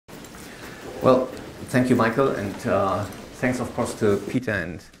Well, thank you, Michael, and thanks, of course, to Peter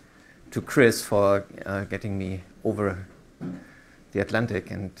and to Chris for getting me over the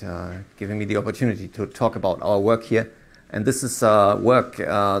Atlantic and giving me the opportunity to talk about our work here. And this is work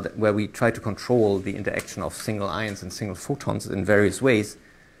where we try to control the interaction of single ions and single photons in various ways.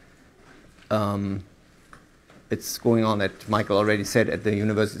 It's going on, at Michael already said, at the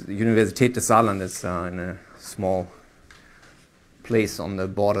Universität des Saarland. It's in a small place on the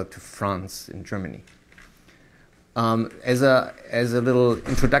border to France in Germany. As a little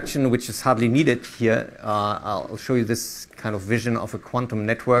introduction, which is hardly needed here, I'll show you this kind of vision of a quantum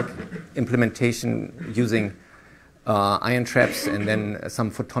network implementation using ion traps and then some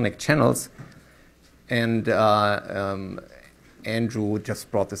photonic channels. And Andrew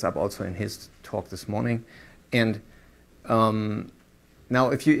just brought this up also in his talk this morning. And now,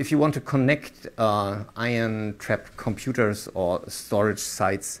 if you want to connect ion trap computers or storage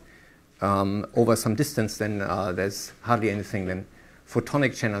sites over some distance, then there's hardly anything than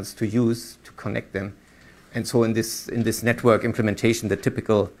photonic channels to use to connect them. And so in this network implementation, the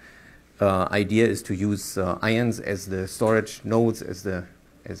typical idea is to use ions as the storage nodes, as the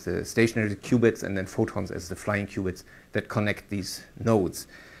stationary qubits, and then photons as the flying qubits that connect these nodes.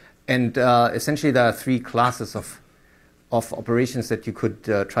 And essentially, there are three classes of operations that you could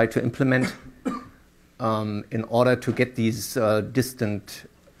try to implement in order to get these distant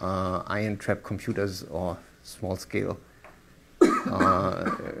ion trap computers or small-scale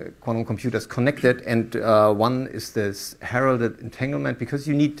quantum computers connected. And one is this heralded entanglement, because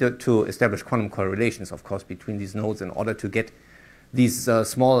you need to establish quantum correlations, of course, between these nodes in order to get these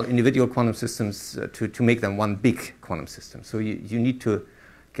small individual quantum systems to make them one big quantum system. So you need to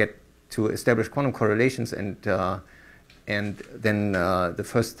get to establish quantum correlations, and then the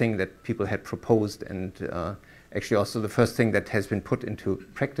first thing that people had proposed, and actually also the first thing that has been put into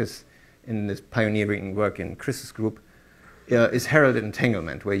practice in this pioneering work in Chris's group, is heralded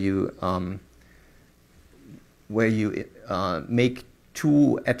entanglement, where you make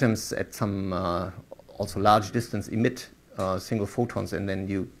two atoms at some also large distance emit single photons, and then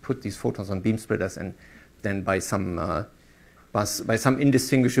you put these photons on beam splitters, and then by some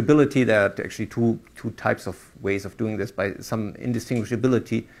indistinguishability, there are actually two types of ways of doing this. By some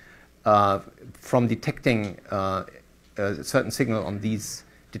indistinguishability from detecting a certain signal on these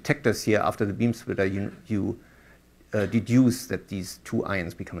detectors here after the beam splitter, you deduce that these two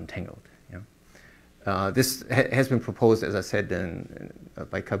ions become entangled. Yeah? This has been proposed, as I said,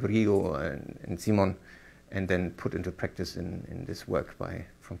 by Cabrillo and Simon, and then put into practice in this work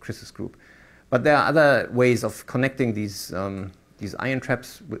from Chris's group. But there are other ways of connecting these ion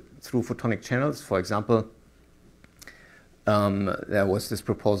traps through photonic channels. For example, there was this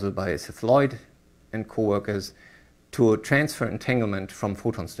proposal by Seth Lloyd and co-workers to transfer entanglement from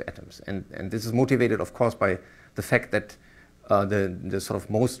photons to atoms. And this is motivated, of course, by the fact that the sort of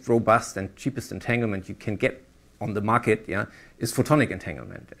most robust and cheapest entanglement you can get on the market, yeah, is photonic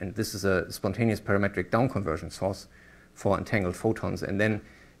entanglement. And this is a spontaneous parametric down-conversion source for entangled photons. And then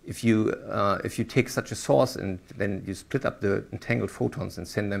if you take such a source and then you split up the entangled photons and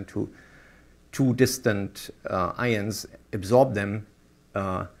send them to two distant ions, absorb them,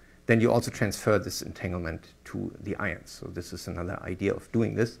 then you also transfer this entanglement to the ions. So this is another idea of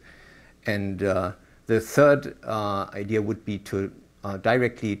doing this. And the third idea would be to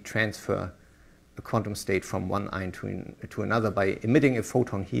directly transfer a quantum state from one ion to another by emitting a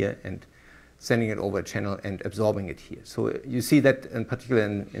photon here and sending it over a channel and absorbing it here. So you see that in particular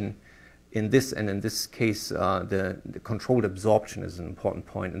in this and in this case, the controlled absorption is an important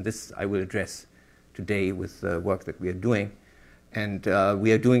point, and this I will address today with the work that we are doing. And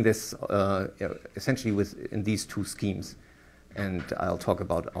we are doing this essentially in these two schemes, and I'll talk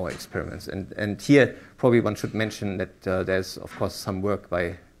about our experiments. And here probably one should mention that there's of course some work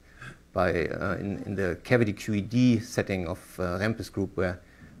in the cavity QED setting of Rempes group, where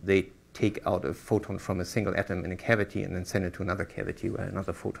they take out a photon from a single atom in a cavity and then send it to another cavity where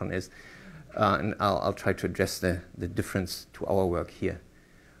another photon is. And I'll try to address the difference to our work here.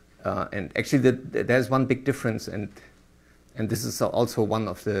 And actually, there's one big difference, and this is also one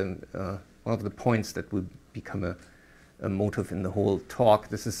of the points that will become a motive in the whole talk.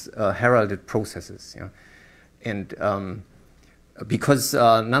 This is heralded processes, yeah? And because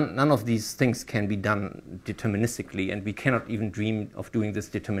none of these things can be done deterministically, and we cannot even dream of doing this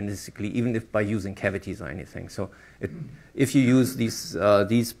deterministically, even if by using cavities or anything. So if you use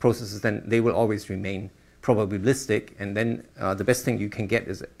these processes, then they will always remain probabilistic, and then the best thing you can get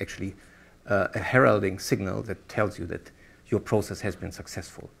is actually a heralding signal that tells you that your process has been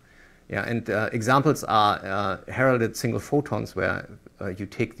successful. Yeah, and examples are heralded single photons, where you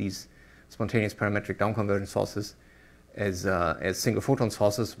take these spontaneous parametric downconversion sources as single photon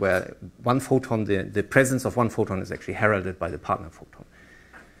sources, where one photon, the presence of one photon is actually heralded by the partner photon.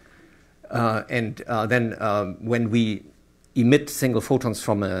 Then when we emit single photons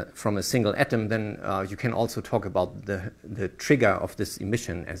from a single atom, then you can also talk about the trigger of this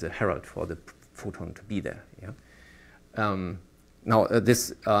emission as a herald for the photon to be there. Yeah? Now,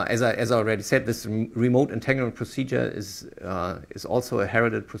 this, as I already said, this remote entanglement procedure is also a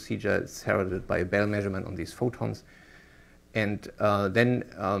heralded procedure. It's heralded by a Bell measurement on these photons. And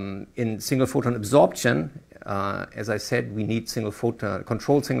then in single photon absorption, as I said, we need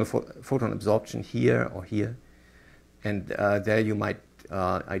controlled single photon absorption here or here. And there you might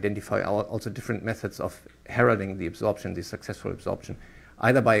identify also different methods of heralding the absorption, the successful absorption,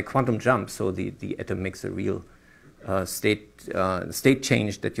 either by a quantum jump, so the atom makes a real state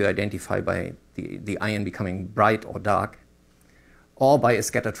change that you identify by the ion becoming bright or dark, or by a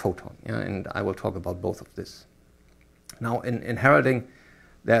scattered photon. Yeah? And I will talk about both of this. Now, in heralding,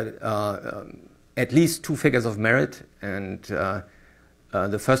 there are at least two figures of merit, and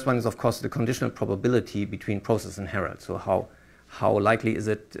the first one is, of course, the conditional probability between process and herald. So how likely is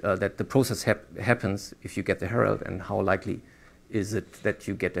it that the process happens if you get the herald, and how likely is it that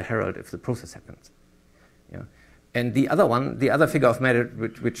you get the herald if the process happens? Yeah. And the other one, the other figure of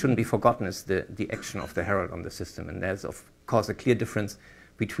merit, which shouldn't be forgotten, is the action of the herald on the system. And there's, of course, a clear difference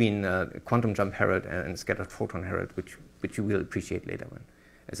between quantum jump herald and scattered photon herald, which you will appreciate later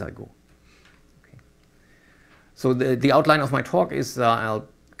as I go. Okay. So the outline of my talk is I'll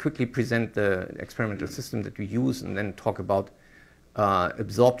quickly present the experimental system that we use, and then talk about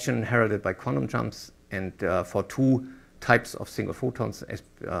absorption heralded by quantum jumps, and for two types of single photons,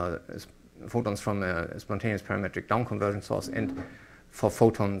 photons from a spontaneous parametric downconversion source, and for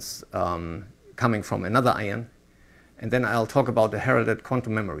photons coming from another ion. And then I'll talk about the heralded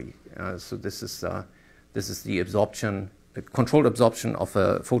quantum memory. So this is the absorption, the controlled absorption of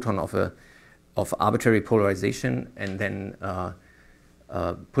a photon of arbitrary polarization, and then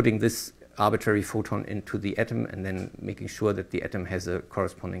putting this arbitrary photon into the atom, and then making sure that the atom has a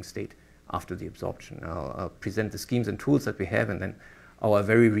corresponding state after the absorption. I'll present the schemes and tools that we have, and then our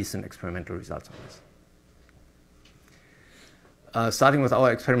very recent experimental results on this. Starting with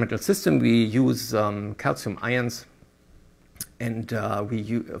our experimental system, we use calcium ions, and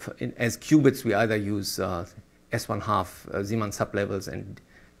as qubits, we either use S1/2 Zeeman sublevels and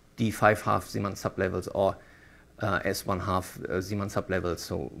D5/2 Zeeman sublevels, or S1/2 Zeeman sublevels,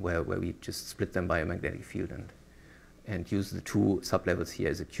 so where we just split them by a magnetic field and use the two sublevels here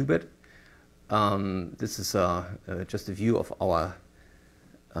as a qubit. This is just a view of our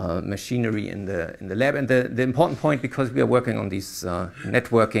machinery in the lab, and the important point, because we are working on these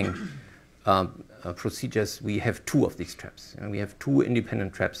networking procedures, we have two of these traps, and we have two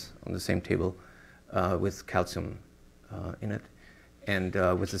independent traps on the same table with calcium in it, and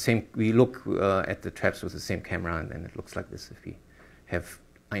with the same, we look at the traps with the same camera, and then it looks like this if we have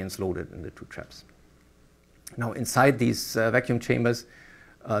ions loaded in the two traps. Now, inside these vacuum chambers,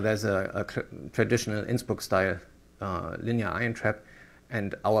 there's a traditional Innsbruck-style linear ion trap.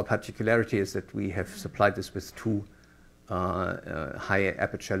 And our particularity is that we have supplied this with two high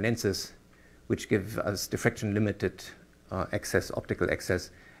aperture lenses, which give us diffraction-limited optical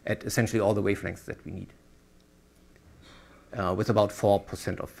access at essentially all the wavelengths that we need, with about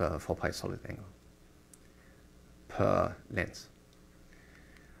 4% of 4 pi solid angle per lens.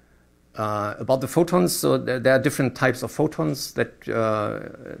 About the photons, so there are different types of photons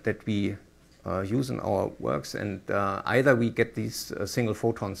that we use in our works, and either we get these single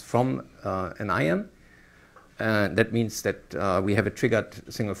photons from an ion. That means that we have a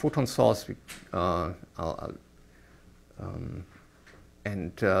triggered single photon source,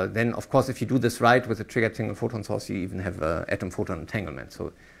 and then, of course, if you do this right with a triggered single photon source, you even have atom-photon entanglement.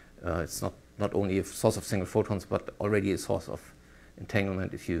 So it's not only a source of single photons, but already a source of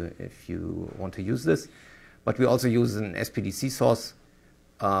entanglement if you want to use this. But we also use an SPDC source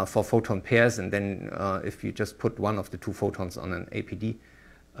for photon pairs, and then if you just put one of the two photons on an APD,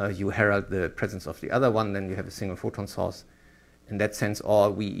 you herald the presence of the other one, then you have a single photon source in that sense.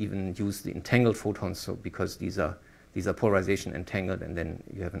 Or we even use the entangled photons, so because these are polarization entangled, and then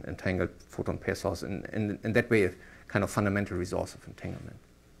you have an entangled photon pair source, and in that way a kind of fundamental resource of entanglement.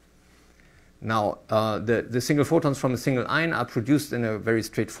 Now, the single photons from a single ion are produced in a very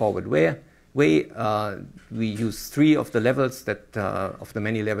straightforward way. We use 3 of the levels of the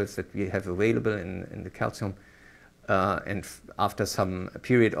many levels that we have available in the calcium, and after some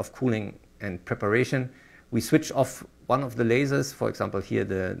period of cooling and preparation, we switch off one of the lasers. For example, here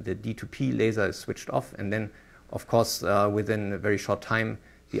the D2P laser is switched off, and then, of course, within a very short time,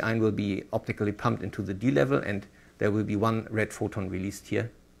 the ion will be optically pumped into the D level, and there will be one red photon released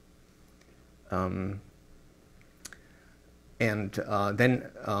here. Then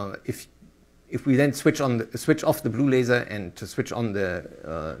if we then switch off the blue laser and to switch on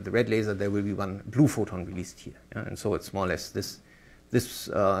the red laser, there will be one blue photon released here. Yeah? And so it's more or less this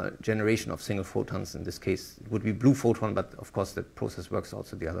generation of single photons. In this case, it would be blue photon, but of course the process works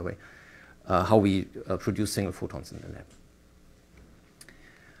also the other way. How we produce single photons in the lab.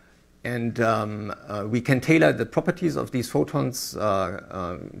 And we can tailor the properties of these photons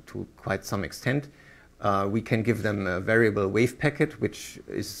to quite some extent. We can give them a variable wave packet, which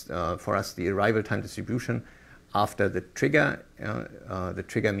is for us the arrival time distribution after the trigger. The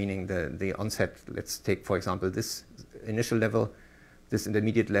trigger meaning the onset. Let's take, for example, this initial level, this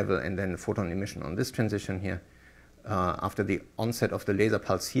intermediate level, and then photon emission on this transition here. After the onset of the laser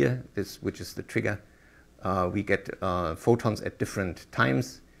pulse here, which is the trigger, we get photons at different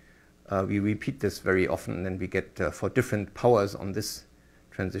times. We repeat this very often, and then we get, for different powers on this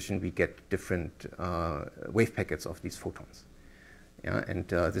transition, we get different wave packets of these photons. Yeah, and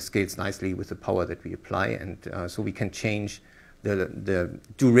this scales nicely with the power that we apply, and so we can change the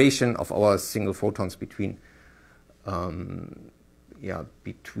duration of our single photons between a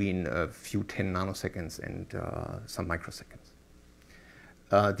few 10 nanoseconds and some microseconds.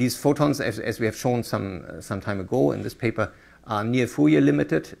 These photons, as we have shown some time ago in this paper, are near Fourier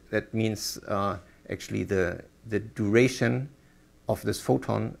limited. That means actually the duration of this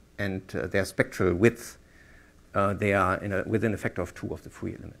photon and their spectral width, they are within a factor of 2 of the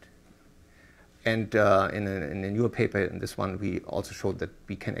Fourier limit. And in a newer paper, in this one, we also showed that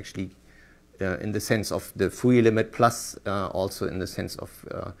we can actually, in the sense of the Fourier limit, plus also in the sense of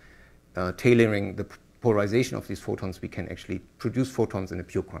tailoring the polarization of these photons, we can actually produce photons in a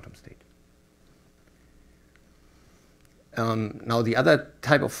pure quantum state. Now, the other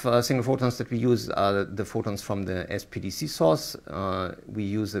type of single photons that we use are the photons from the SPDC source. We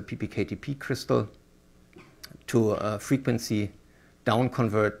use a PPKTP crystal to frequency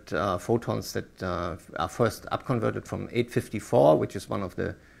down-convert photons that are first up-converted from 854, which is one of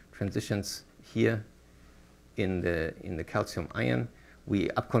the transitions here in the calcium ion.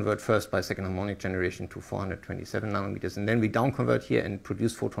 We up-convert first by second harmonic generation to 427 nanometers, and then we down-convert here and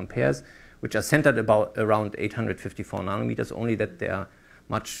produce photon pairs, which are centered around 854 nanometers, only that they are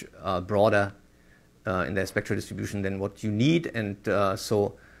much broader in their spectral distribution than what you need. And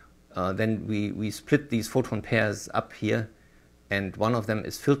so then we split these photon pairs up here, and one of them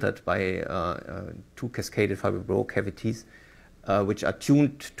is filtered by 2 cascaded fiber-Broch cavities, which are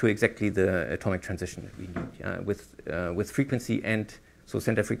tuned to exactly the atomic transition that we need, with frequency and so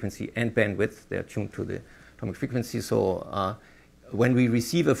center frequency and bandwidth. They are tuned to the atomic frequency. So when we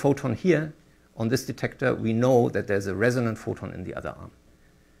receive a photon here on this detector, we know that there's a resonant photon in the other arm.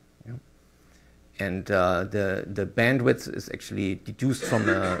 Yeah? And the bandwidth is actually deduced from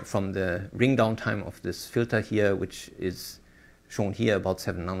the ring down time of this filter here, which is shown here about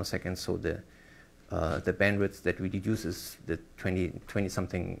 7 nanoseconds. So the bandwidth that we deduce is the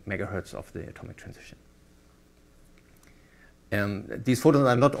 20-something megahertz of the atomic transition. These photons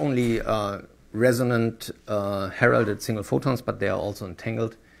are not only resonant heralded single photons, but they are also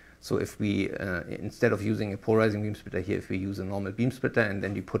entangled. So if we, instead of using a polarizing beam splitter here, if we use a normal beam splitter and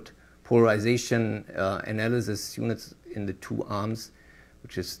then we put polarization analysis units in the 2 arms,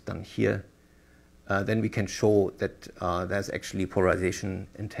 which is done here, then we can show that there's actually polarization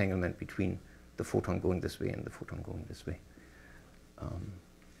entanglement between the photon going this way and the photon going this way,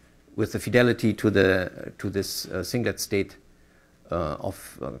 with the fidelity to this singlet state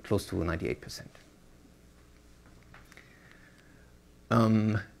of close to 98%.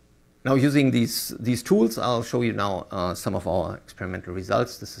 Now, using these tools, I'll show you now some of our experimental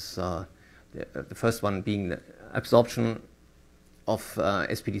results. This is the first one being the absorption of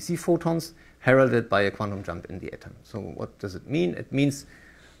SPDC photons heralded by a quantum jump in the atom. So what does it mean? It means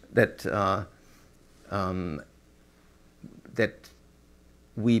that that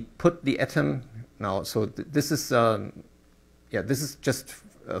we put the atom now. So this is this is just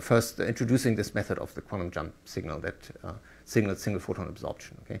first introducing this method of the quantum jump signal that signals single photon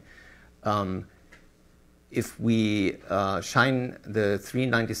absorption. Okay, if we shine the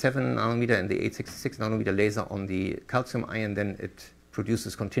 397 nanometer and the 866 nanometer laser on the calcium ion, then it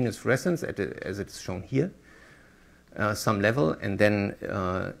produces continuous fluorescence as it's shown here, some level, and then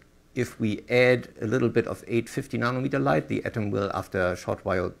if we add a little bit of 850 nanometer light, the atom will, after a short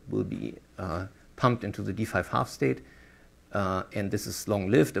while, will be pumped into the D5 half state, and this is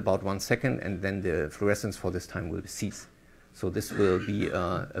long-lived, about 1 second, and then the fluorescence for this time will cease. So this will be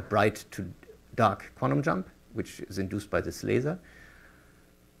a bright to dark quantum jump, which is induced by this laser.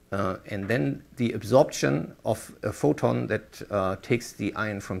 And then the absorption of a photon that takes the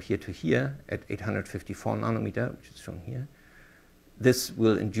ion from here to here at 854 nanometer, which is shown here, this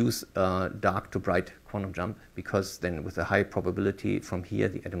will induce a dark to bright quantum jump, because then with a high probability from here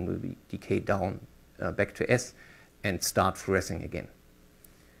the atom will be decayed down back to S and start fluorescing again.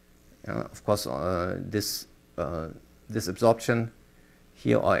 Of course, this absorption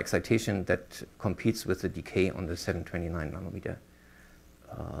here, or excitation, that competes with the decay on the 729 nanometer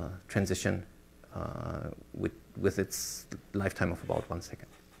transition with its lifetime of about 1 second.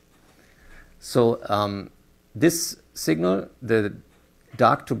 So this signal, the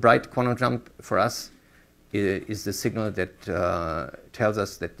dark to bright quantum jump, for us is the signal that tells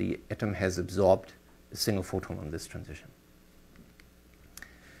us that the atom has absorbed a single photon on this transition.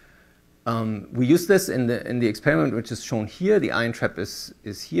 We use this in the experiment, which is shown here. The ion trap is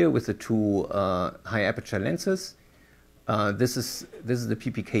here with the two high aperture lenses. This is the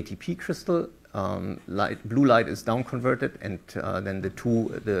PPKTP crystal. Blue light is down converted, and then the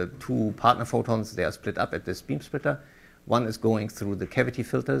two partner photons, they are split up at this beam splitter. One is going through the cavity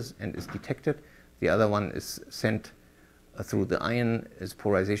filters and is detected. The other one is sent through the ion, is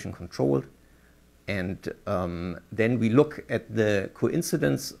polarization controlled. And then we look at the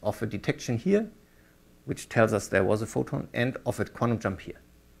coincidence of a detection here, which tells us there was a photon, and of a quantum jump here.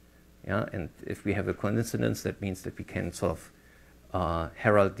 Yeah, and if we have a coincidence, that means that we can sort of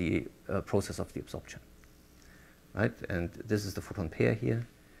herald the process of the absorption. Right? And this is the photon pair here.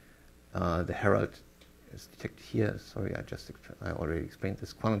 The herald is detected here. Sorry, I already explained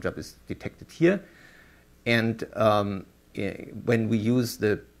this. Quantum jump is detected here. And when we use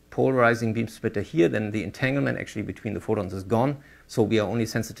the polarizing beam splitter here, then the entanglement actually between the photons is gone. So we are only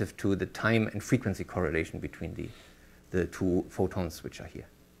sensitive to the time and frequency correlation between the two photons which are here.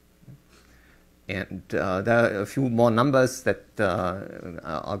 And there are a few more numbers that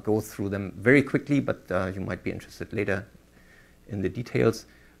I'll go through them very quickly, but you might be interested later in the details.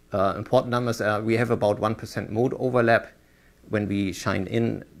 Important numbers are, we have about 1% mode overlap when we shine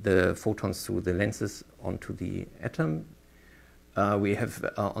in the photons through the lenses onto the atom. We have,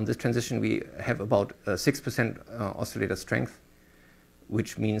 on this transition, we have about 6% oscillator strength,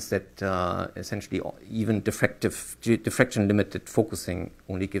 which means that essentially even diffraction limited focusing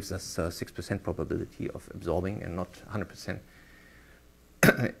only gives us 6% probability of absorbing and not 100%.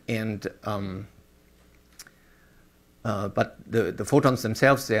 And but the photons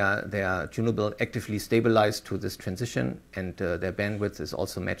themselves, they are tunable, actively stabilized to this transition, and their bandwidth is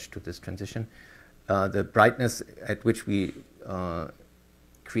also matched to this transition. The brightness at which we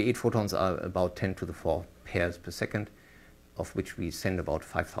create photons are about 10 to the 4 pairs per second, of which we send about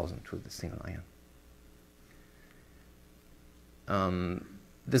 5,000 to the single ion.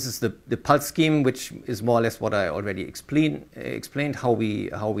 This is the pulse scheme, which is more or less what I already explained how we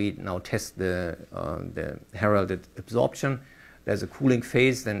now test the heralded absorption. There's a cooling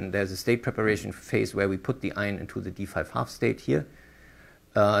phase, then there's a state preparation phase where we put the ion into the D5 half state here.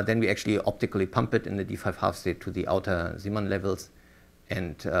 Then we actually optically pump it in the D5 half state to the outer Zeeman levels,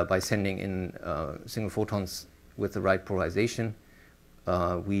 and by sending in single photons with the right polarization,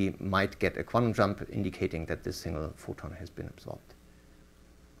 we might get a quantum jump indicating that this single photon has been absorbed.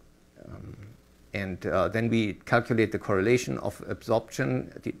 Then we calculate the correlation of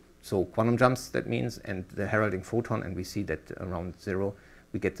absorption, so quantum jumps, that means, and the heralding photon, and we see that around 0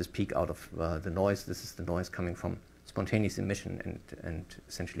 we get this peak out of the noise. This is the noise coming from spontaneous emission and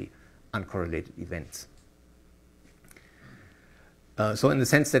essentially uncorrelated events. So in the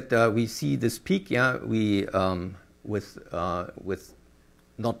sense that we see this peak, yeah, we with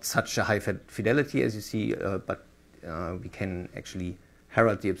not such a high fidelity as you see, but we can actually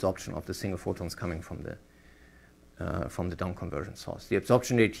herald the absorption of the single photons coming from the down conversion source. The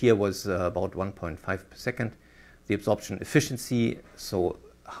absorption rate here was about 1.5 per second. The absorption efficiency, so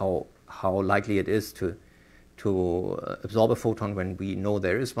how likely it is to absorb a photon when we know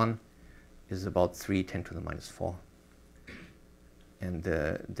there is one, is about 3×10 to the -4. And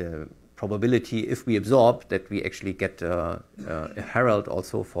the probability, if we absorb, that we actually get a herald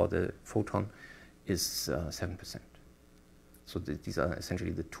also for the photon is 7%. So these are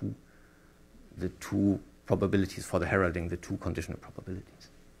essentially the two probabilities for the heralding, the two conditional probabilities.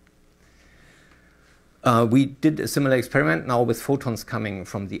 We did a similar experiment now with photons coming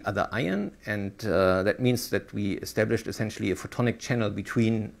from the other ion, and that means that we established essentially a photonic channel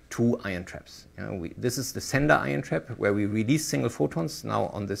between two ion traps. This is the sender ion trap where we release single photons now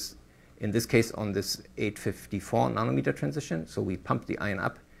on this, in this case on this 854 nanometer transition. So we pump the ion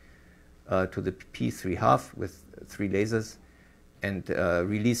up to the P3½ with 3 lasers and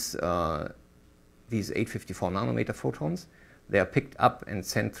release these 854 nanometer photons. they are picked up and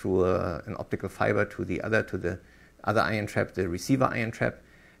sent through an optical fiber to the other ion trap, the receiver ion trap.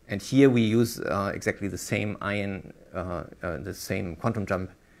 And here we use exactly the same the same quantum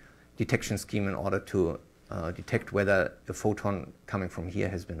jump detection scheme in order to detect whether the photon coming from here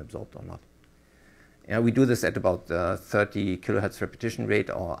has been absorbed or not. We do this at about 30 kilohertz repetition rate,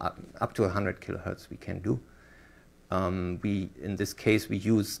 or up to 100 kilohertz we can do. In this case, we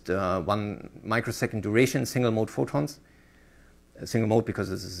used 1 microsecond duration single mode photons. Single mode because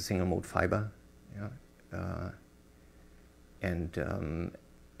this is a single mode fiber. And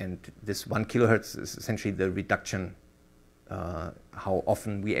this 1 kilohertz is essentially the reduction, how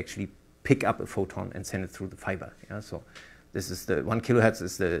often we actually pick up a photon and send it through the fiber. So this is the 1 kilohertz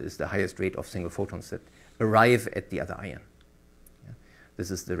is the highest rate of single photons that arrive at the other ion.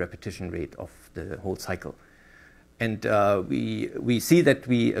 This is the repetition rate of the whole cycle. And we see that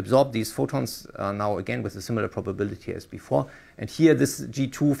we absorb these photons now again with a similar probability as before. And here this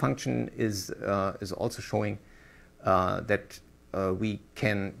G2 function is also showing that we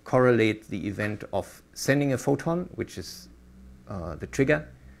can correlate the event of sending a photon, which is the trigger,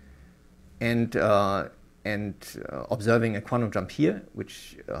 and observing a quantum jump here,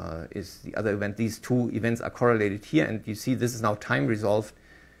 which is the other event. These two events are correlated here, and you see this is now time resolved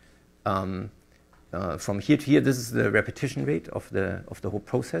from here to here. This is the repetition rate of the whole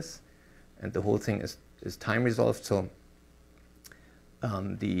process, and the whole thing is time resolved. So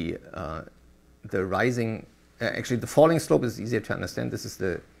the rising, actually the falling slope is easier to understand. This is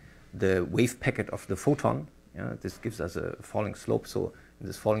the wave packet of the photon. This gives us a falling slope. So in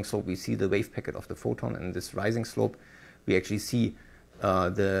this falling slope, we see the wave packet of the photon, and this rising slope, we actually see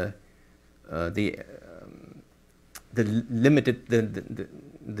the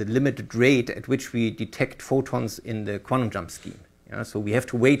limited rate at which we detect photons in the quantum jump scheme. So we have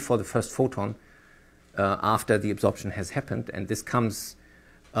to wait for the first photon after the absorption has happened, and this comes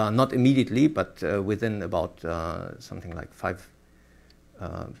not immediately, but within about something like 0.5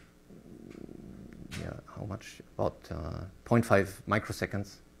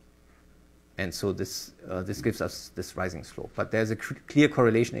 microseconds. And so this gives us this rising slope. But there's a clear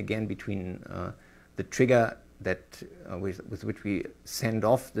correlation again between the trigger with which we send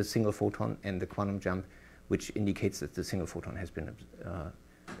off the single photon and the quantum jump, which indicates that the single photon has been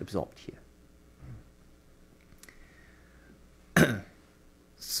absorbed here.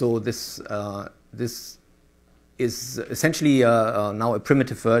 So this is essentially now a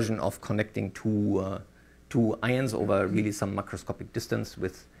primitive version of connecting two ions over really some macroscopic distance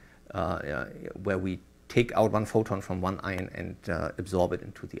with where we take out one photon from one ion and absorb it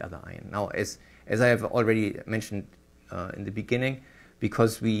into the other ion. Now, as I have already mentioned in the beginning,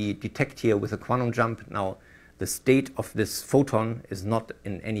 because we detect here with a quantum jump, now the state of this photon is not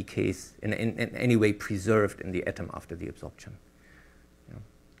in any case, in any way preserved in the atom after the absorption.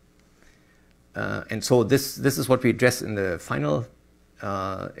 And so this is what we address in the final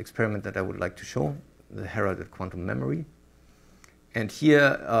experiment that I would like to show, the heralded quantum memory. And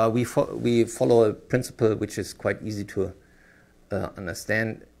here we follow a principle which is quite easy to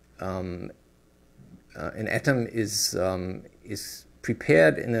understand. An atom is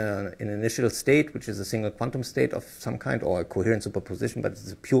prepared in an initial state, which is a single quantum state of some kind, or a coherent superposition, but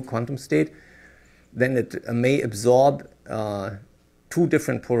it's a pure quantum state. Then it may absorb two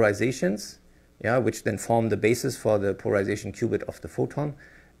different polarizations, which then form the basis for the polarization qubit of the photon.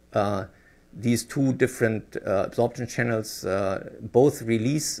 These two different absorption channels both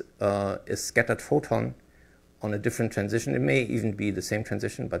release a scattered photon on a different transition. It may even be the same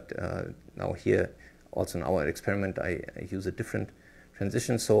transition, but now here, also in our experiment, I use a different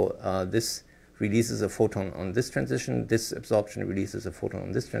transition. So this releases a photon on this transition, this absorption releases a photon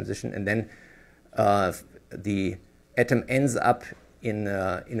on this transition, and then the atom ends up in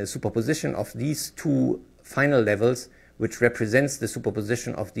a superposition of these two final levels, which represents the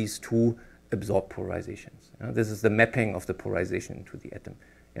superposition of these two absorbed polarizations. This is the mapping of the polarization into the atom.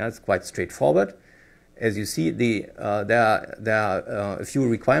 It's quite straightforward. As you see, there are a few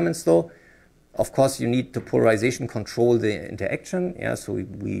requirements though. Of course, you need to polarization control the interaction. So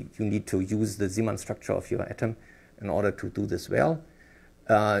you need to use the Zeeman structure of your atom in order to do this well.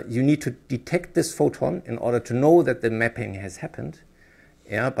 You need to detect this photon in order to know that the mapping has happened.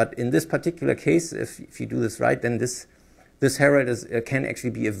 But in this particular case, if you do this right, then this herald can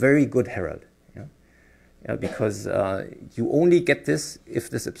actually be a very good herald. Because you only get this if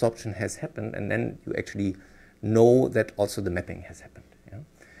this absorption has happened, and then you actually know that also the mapping has happened.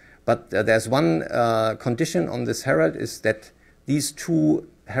 But there's one condition on this herald, is that these two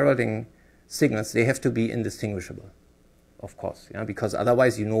heralding signals, they have to be indistinguishable, of course, because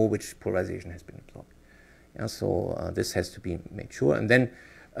otherwise you know which polarization has been absorbed. Yeah, so this has to be made sure. And then,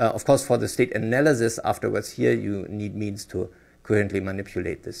 of course, for the state analysis afterwards here, you need means to coherently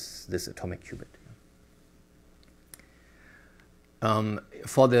manipulate this atomic qubit.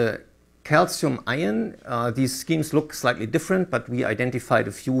 For the calcium ion, these schemes look slightly different, but we identified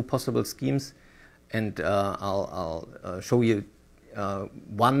a few possible schemes, and I'll show you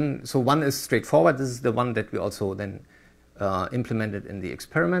one. So one is straightforward. This is the one that we also then implemented in the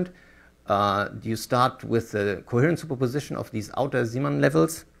experiment. You start with the coherent superposition of these outer Zeeman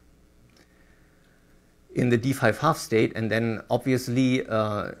levels in the d5 state, and then obviously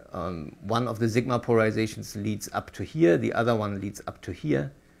one of the sigma polarizations leads up to here, the other one leads up to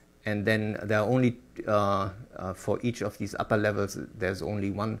here, and then there are only, for each of these upper levels, there's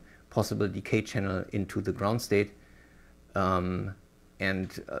only one possible decay channel into the ground state. So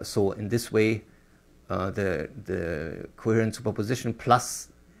in this way, the coherent superposition plus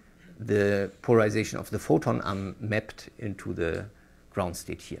the polarization of the photon are mapped into the ground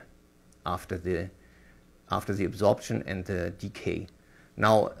state here after the absorption and the decay.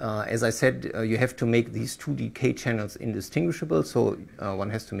 Now, as I said, you have to make these two decay channels indistinguishable, so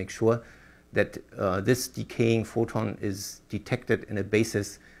one has to make sure that this decaying photon is detected in a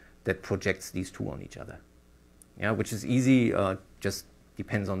basis that projects these two on each other. Yeah, which is easy, just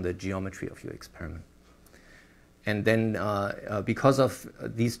depends on the geometry of your experiment. And then because of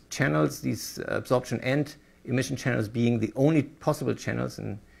these channels, these absorption and emission channels being the only possible channels,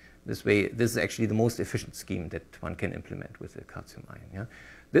 in this way, this is actually the most efficient scheme that one can implement with the calcium ion. Yeah?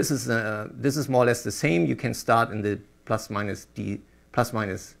 This is more or less the same. You can start in the plus minus 3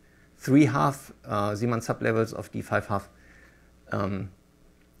 half Zeeman sublevels of d5 half. And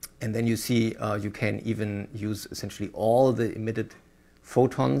then you see you can even use essentially all the emitted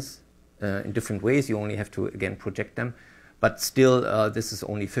photons in different ways. You only have to, again, project them. But still, this is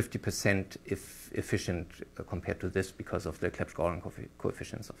only 50% efficient compared to this because of the Clebsch-Gordan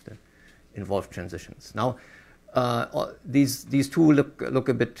coefficients of the involved transitions. Now, these two look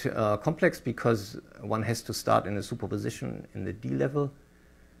a bit complex because one has to start in a superposition in the D level.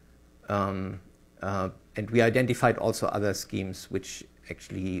 And we identified also other schemes which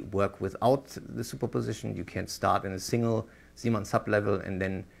actually work without the superposition. You can start in a single Zeeman sublevel and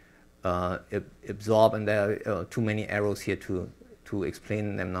then absorb, and there are too many arrows here to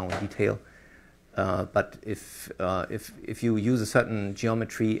explain them now in detail. But if you use a certain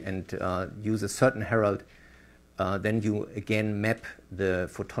geometry and use a certain herald, then you again map the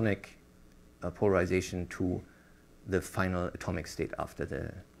photonic polarization to the final atomic state after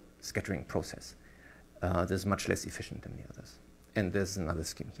the scattering process. This is much less efficient than the others. And there's another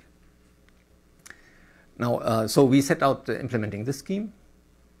scheme here. Now, so we set out implementing this scheme.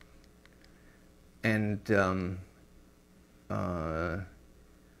 And so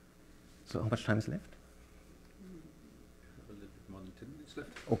how much time is left? A little bit more than 10 minutes left.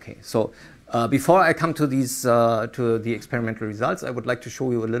 Okay, so before I come to these to the experimental results, I would like to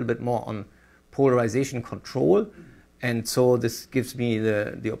show you a little bit more on polarization control. And so this gives me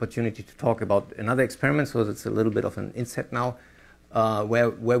the opportunity to talk about another experiment. So it's a little bit of an inset now, where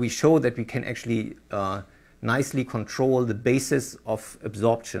we show that we can actually nicely control the basis of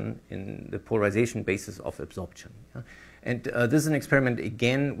absorption in the polarization basis of absorption. Yeah? And this is an experiment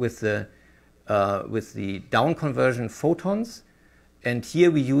again with the down conversion photons, and here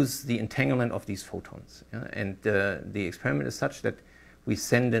we use the entanglement of these photons. Yeah? And the experiment is such that we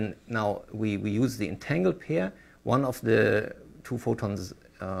send in, now we use the entangled pair. One of the two photons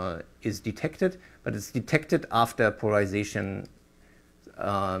is detected, but it's detected after polarization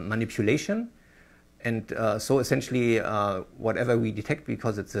manipulation. And so essentially, whatever we detect,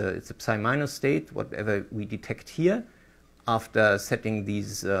 because it's a psi minus state, whatever we detect here, after setting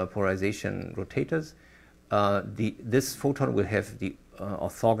these polarization rotators, this photon will have the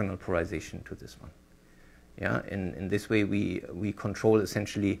orthogonal polarization to this one. Yeah, in this way, we control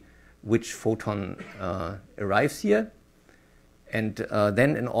essentially which photon arrives here, and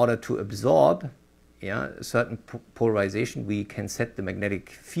then in order to absorb, yeah, a certain polarization, we can set the magnetic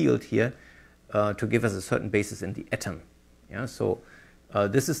field here. To give us a certain basis in the atom. Yeah? So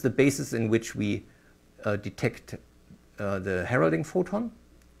this is the basis in which we detect the heralding photon,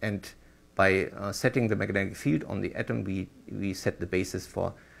 and by setting the magnetic field on the atom, we set the basis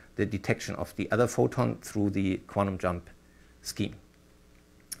for the detection of the other photon through the quantum jump scheme.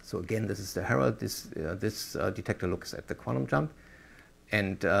 So again, this is the herald. This detector looks at the quantum jump,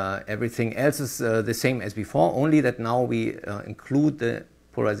 and everything else is the same as before, only that now we include the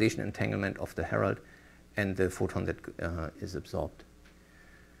polarization entanglement of the herald and the photon that is absorbed.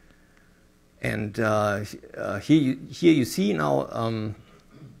 And here you see now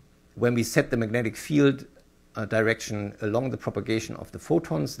when we set the magnetic field direction along the propagation of the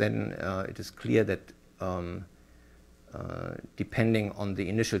photons, then it is clear that depending on the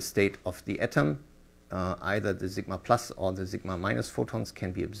initial state of the atom, either the sigma plus or the sigma minus photons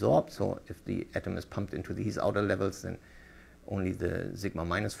can be absorbed. So if the atom is pumped into these outer levels, then only the sigma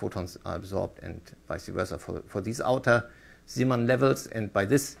minus photons are absorbed, and vice versa for these outer Zeeman levels. And by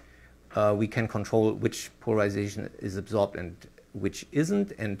this, we can control which polarization is absorbed and which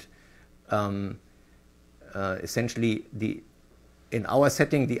isn't. And essentially, in our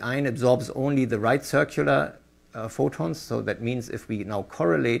setting, the ion absorbs only the right circular photons. So that means if we now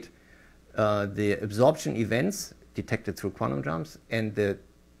correlate the absorption events detected through quantum jumps and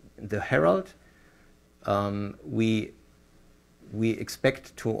the herald, we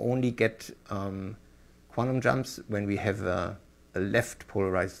expect to only get quantum jumps when we have a left-hand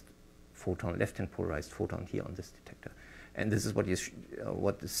polarized photon here on this detector. And this is what is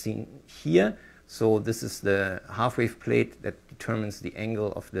seen here. So this is the half-wave plate that determines the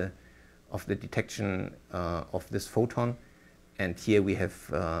angle of the detection of this photon. And here we have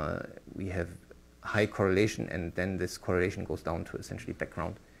high correlation, and then this correlation goes down to essentially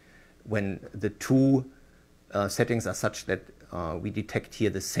background when the two settings are such that we detect here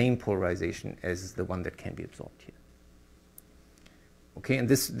the same polarization as the one that can be absorbed here. Okay, and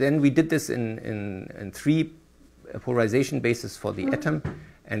then we did this in three polarization bases for the atom,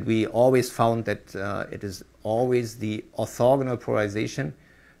 and we always found that it is always the orthogonal polarization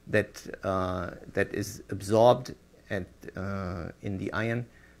that is absorbed in the ion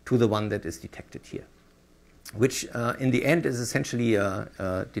to the one that is detected here, which in the end is essentially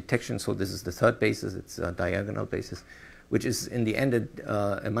a detection. So this is the third basis, it's a diagonal basis, which is in the end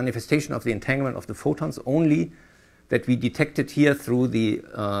a manifestation of the entanglement of the photons, only that we detected here through the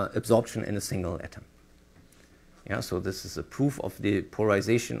absorption in a single atom. Yeah, so this is a proof of the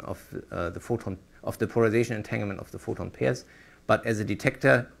polarization of the photon, of the polarization entanglement of the photon pairs. But as a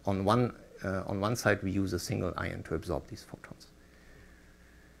detector, on one side we use a single ion to absorb these photons.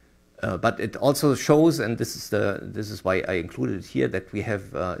 But it also shows, and this is why I included it here, that we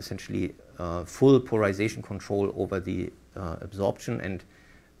have essentially full polarization control over the absorption. And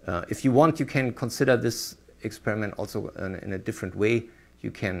if you want, you can consider this experiment also in a different way.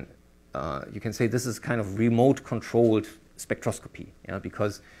 You can say this is kind of remote controlled spectroscopy, yeah,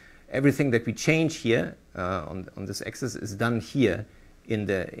 because everything that we change here on this axis is done here in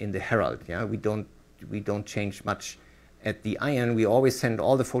the herald. Yeah, we don't change much at the ion. We always send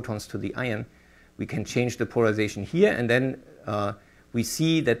all the photons to the ion. We can change the polarization here, and then we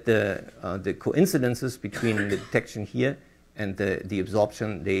see that the coincidences between the detection here and the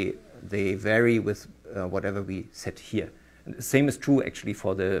absorption, they vary with whatever we set here. And the same is true actually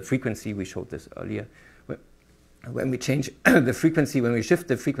for the frequency. We showed this earlier. When we change the frequency, when we shift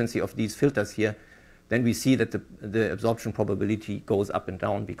the frequency of these filters here, then we see that the absorption probability goes up and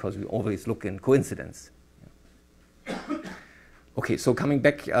down because we always look in coincidence. Okay, so coming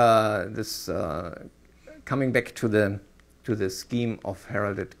back to the scheme of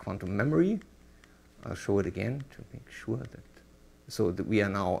heralded quantum memory, I'll show it again to make sure that we are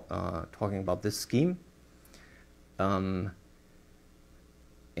now talking about this scheme.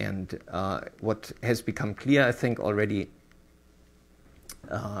 And what has become clear, I think, already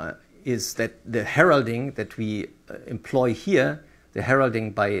is that the heralding that we employ here, the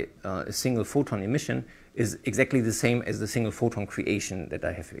heralding by a single photon emission, is exactly the same as the single photon creation that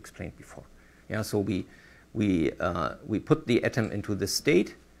I have explained before. Yeah, so we put the atom into this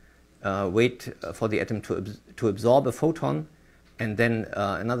state, wait for the atom to absorb a photon, and then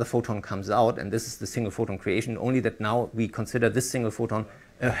another photon comes out, and this is the single photon creation, only that now we consider this single photon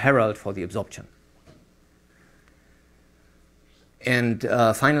a herald for the absorption. And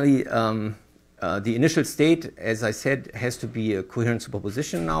finally, the initial state, as I said, has to be a coherent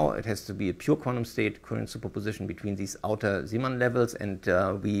superposition now. It has to be a pure quantum state, coherent superposition between these outer Zeeman levels, and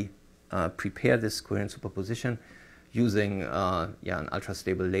we prepare this coherent superposition using an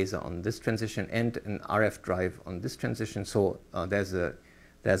ultra-stable laser on this transition and an RF drive on this transition. So there's a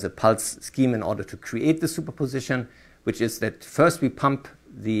pulse scheme in order to create the superposition, which is that first we pump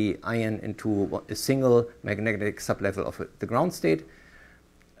the ion into a single magnetic sublevel of the ground state.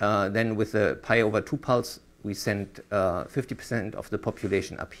 Then with a pi/2 pulse, we send 50% of the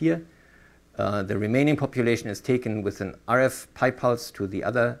population up here. The remaining population is taken with an RF pi pulse to the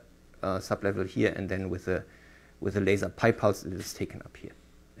other sublevel here, and then with a laser pi pulse, it is taken up here.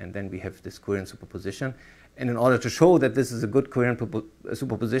 And then we have this coherent superposition. And in order to show that this is a good coherent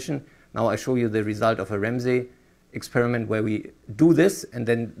superposition, now I show you the result of a Ramsey experiment where we do this and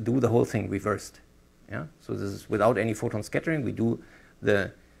then do the whole thing reversed. Yeah? So this is without any photon scattering. We do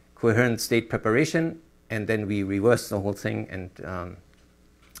the coherent state preparation, and then we reverse the whole thing, and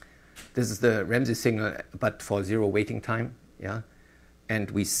this is the Ramsey signal, but for 0 waiting time, yeah. And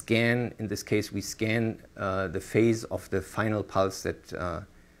we scan, in this case, we scan the phase of the final pulse that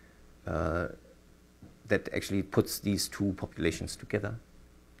that actually puts these two populations together,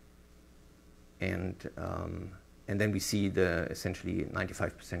 and then we see the essentially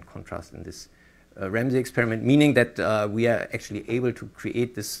 95% contrast in this Ramsey experiment, meaning that we are actually able to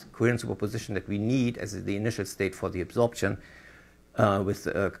create this coherent superposition that we need as the initial state for the absorption with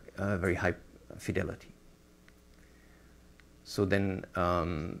a very high fidelity. So then,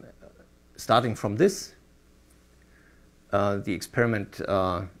 starting from this, the experiment,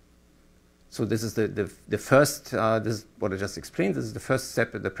 so this is the first, this is what I just explained, this is the first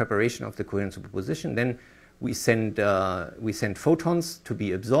step in the preparation of the coherent superposition. Then we send photons to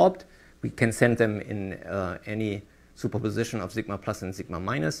be absorbed. We can send them in any superposition of sigma plus and sigma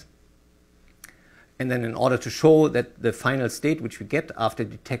minus. And then in order to show that the final state which we get after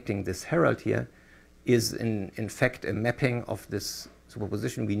detecting this herald here is in fact a mapping of this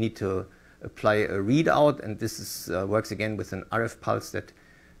superposition, we need to apply a readout, and this is, works again with an RF pulse that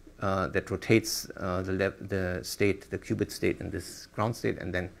rotates the state, the qubit state in this ground state,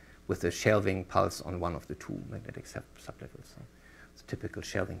 and then with a shelving pulse on one of the two magnetic sublevels. So it's a typical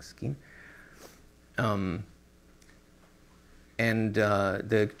shelving scheme. And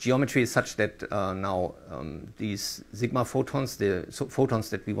the geometry is such that now these sigma photons, the photons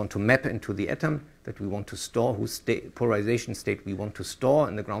that we want to map into the atom, that we want to store, whose polarization state we want to store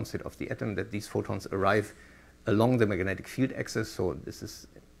in the ground state of the atom, that these photons arrive along the magnetic field axis. So this is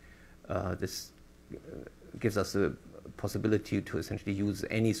this gives us the possibility to essentially use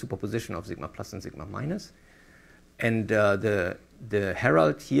any superposition of sigma plus and sigma minus. And the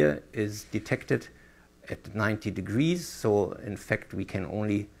herald here is detected at 90 degrees. So in fact, we can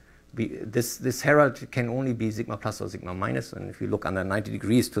only be, this herald can only be sigma plus or sigma minus. And if you look under 90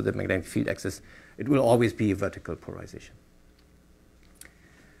 degrees to the magnetic field axis, it will always be a vertical polarization.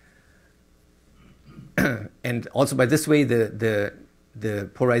 And also by this way, the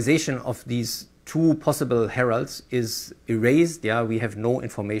polarization of these two possible heralds is erased. Yeah, we have no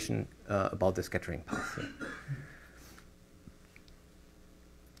information about the scattering path here.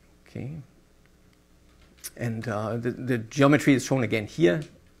 Okay. And the geometry is shown again here.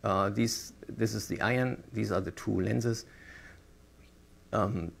 This is the ion. These are the two lenses.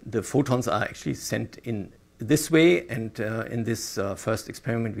 The photons are actually sent in this way, and in this first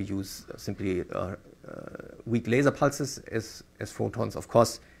experiment, we use simply weak laser pulses as photons. Of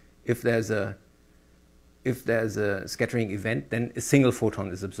course, if there's a scattering event, then a single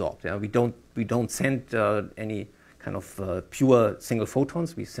photon is absorbed. Yeah? We don't send any kind of pure single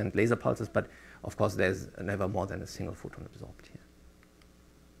photons. We send laser pulses, but of course there's never more than a single photon absorbed here.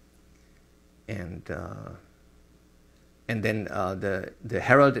 And then the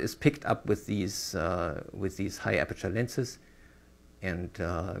herald is picked up with these high aperture lenses, and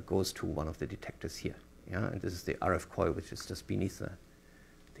goes to one of the detectors here. Yeah, and this is the RF coil, which is just beneath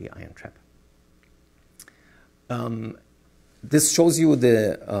the ion trap. This shows you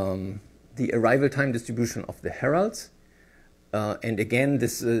the arrival time distribution of the heralds. And again,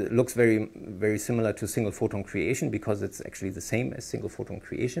 this looks very, very similar to single photon creation, because it's actually the same as single photon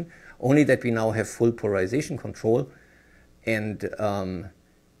creation, only that we now have full polarization control. And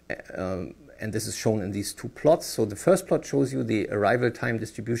this is shown in these two plots. So the first plot shows you the arrival time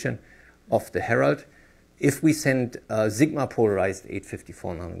distribution of the herald if we send sigma polarized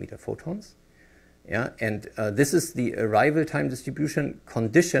 854 nanometer photons. Yeah, and this is the arrival time distribution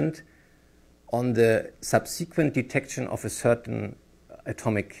conditioned on the subsequent detection of a certain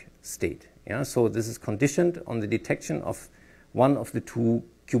atomic state. Yeah, so this is conditioned on the detection of one of the two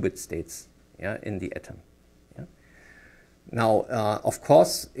qubit states, yeah, in the atom. Yeah. Now, of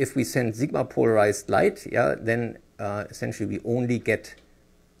course, if we send sigma polarized light, yeah, then essentially we only get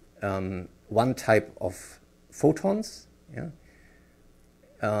one type of photons. Yeah.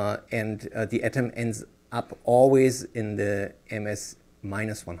 And the atom ends up always in the ms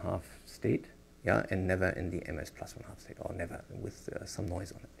minus 1/2 state, yeah, and never in the ms plus 1/2 state, or never with some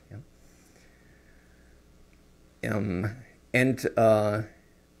noise on it. Yeah.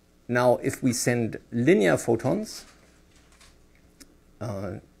 Now, if we send linear photons,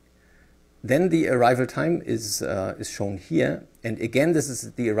 then the arrival time is shown here, and again, this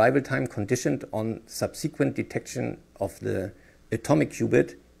is the arrival time conditioned on subsequent detection of the atomic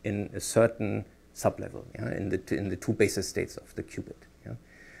qubit in a certain sublevel, yeah, in the two basis states of the qubit. Yeah.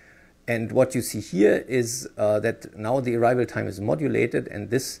 And what you see here is that now the arrival time is modulated, and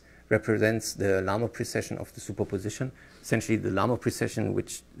this represents the Larmor precession of the superposition. Essentially, the Larmor precession,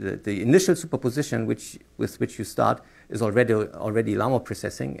 which the initial superposition with which you start, is already Larmor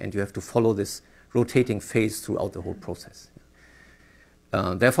precessing, and you have to follow this rotating phase throughout the whole process.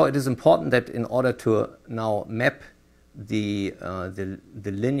 Therefore, it is important that in order to now map the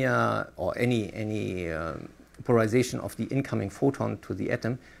linear or any polarization of the incoming photon to the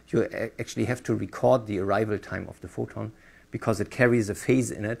atom, you actually have to record the arrival time of the photon, because it carries a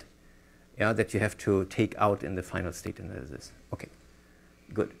phase in it, yeah, that you have to take out in the final state analysis. Okay,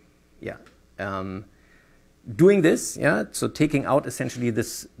 good, yeah. Doing this, yeah, so taking out essentially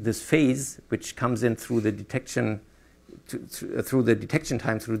this phase which comes in through the detection through the detection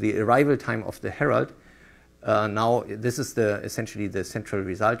time, through the arrival time of the herald. Now this is essentially the central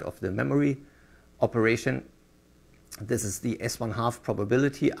result of the memory operation. This is the S1/2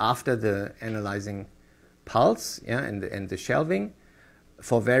 probability after the analyzing pulse, yeah, and the shelving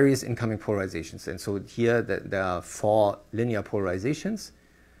for various incoming polarizations. And so here there are 4 linear polarizations.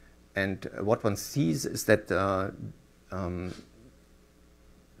 And what one sees is that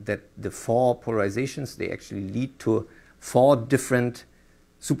that the 4 polarizations, they actually lead to 4 different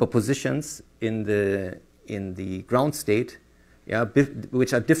superpositions in the ground state, yeah,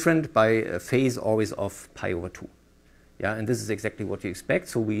 which are different by a phase always of pi/2. Yeah, and this is exactly what you expect.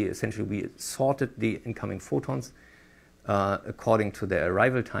 So we sorted the incoming photons according to their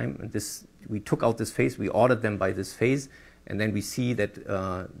arrival time. And we took out this phase, we ordered them by this phase, and then we see that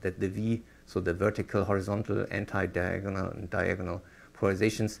that the V, so the vertical, horizontal, anti-diagonal, and diagonal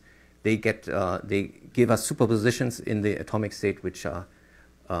polarizations, they give us superpositions in the atomic state which are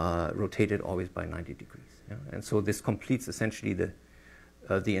rotated always by 90 degrees. Yeah? And so this completes essentially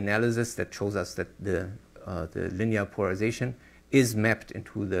the analysis that shows us that the linear polarization is mapped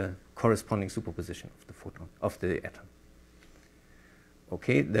into the corresponding superposition of the photon, of the atom.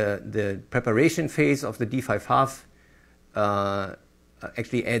 Okay, the preparation phase of the D5/2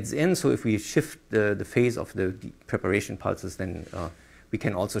 actually adds in. So if we shift the phase of the preparation pulses, then we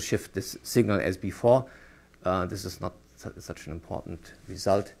can also shift this signal as before. This is not such an important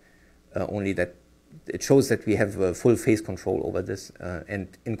result, only that it shows that we have full phase control over this. And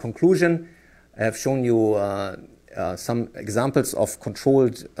in conclusion, I have shown you some examples of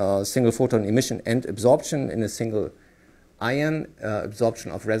controlled single photon emission and absorption in a single ion,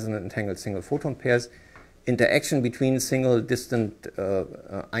 absorption of resonant entangled single photon pairs, interaction between single distant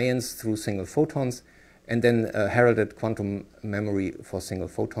ions through single photons, and then heralded quantum memory for single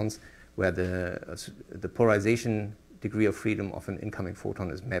photons, where the polarization degree of freedom of an incoming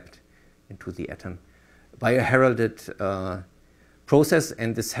photon is mapped into the atom by a heralded process.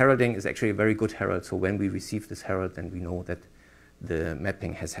 And this heralding is actually a very good herald. So when we receive this herald, then we know that the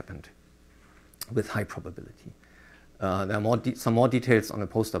mapping has happened with high probability. There are some more details on a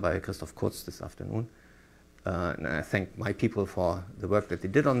poster by Christoph Kurz this afternoon. And I thank my people for the work that they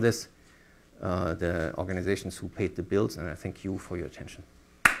did on this, the organizations who paid the bills, and I thank you for your attention.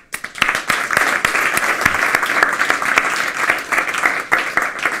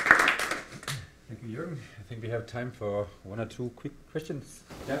 Thank you, Juergen. I think we have time for 1 or 2 quick questions.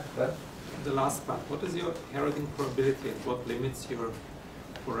 Yeah, but the last part. What is your heralding probability and what limits your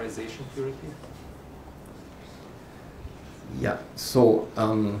polarization purity? Yeah, so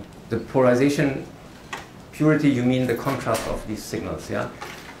the polarization purity, you mean the contrast of these signals, yeah?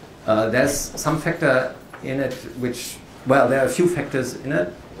 There's some factor in it which, well, there are a few factors in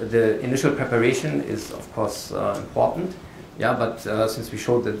it. The initial preparation is, of course, important, yeah, but since we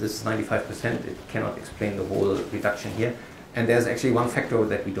showed that this is 95%, it cannot explain the whole reduction here. And there's actually one factor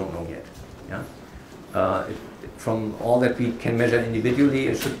that we don't know yet, yeah? From all that we can measure individually,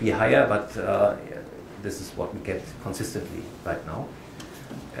 it should be higher, but this is what we get consistently right now.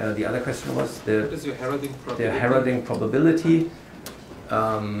 The other question was what is your heralding probability? The heralding probability.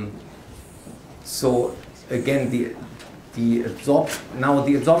 So again, the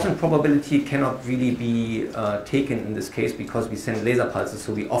absorption probability cannot really be taken in this case because we send laser pulses,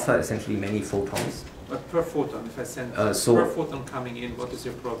 so we offer essentially many photons. But per photon, if I send per photon coming in, what is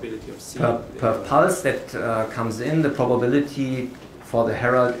your probability of seeing? Per pulse that comes in, the probability for the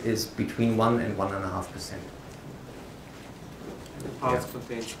herald is between 1 and 1.5%. The pulse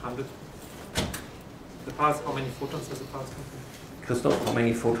contains 100. The pulse, how many photons does the pulse contain? Christoph, how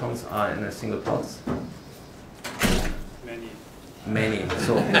many photons are in a single pulse? Many.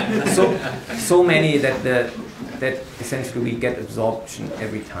 So many that essentially we get absorption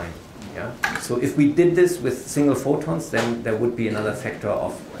every time. Yeah. So if we did this with single photons, then there would be another factor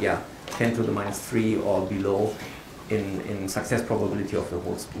of 10 to the -3 or below in success probability of the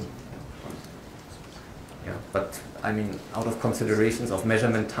whole spool. Yeah, but I mean, out of considerations of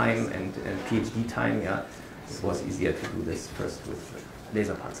measurement time and PhD time, yeah, it was easier to do this first with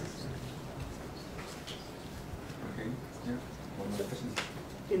laser pulses. Okay. Yeah. One more question.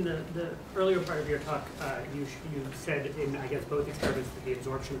 In the earlier part of your talk, you said in, I guess, both experiments that the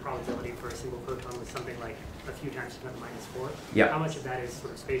absorption probability for a single photon was something like a few times 10 to the -4. Yeah. How much of that is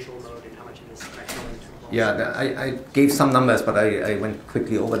sort of spatial mode and how much of it is spectral interval? Yeah, I gave some numbers, but I went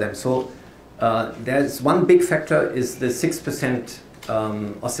quickly over them. So there's one big factor is the 6%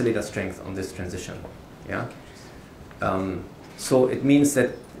 oscillator strength on this transition. Yeah. So it means that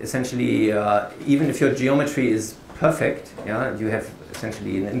essentially, even if your geometry is perfect, yeah, you have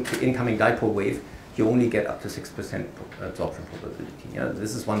essentially an incoming dipole wave, you only get up to 6% absorption probability. Yeah,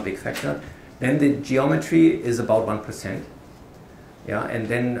 this is one big factor. Then the geometry is about 1%. Yeah, and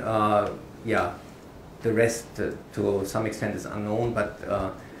then yeah, the rest to some extent is unknown, but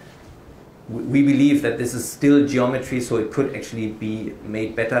we believe that this is still geometry, so it could actually be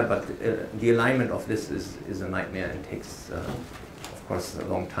made better. But the alignment of this is a nightmare and takes, of course, a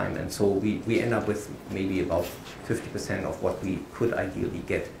long time. And so we end up with maybe about 50% of what we could ideally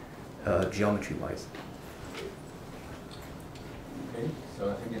get geometry-wise. Okay, so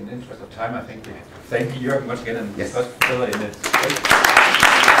I think in the interest of time, I think we have to thank Juergen once again and yes. discuss further in it.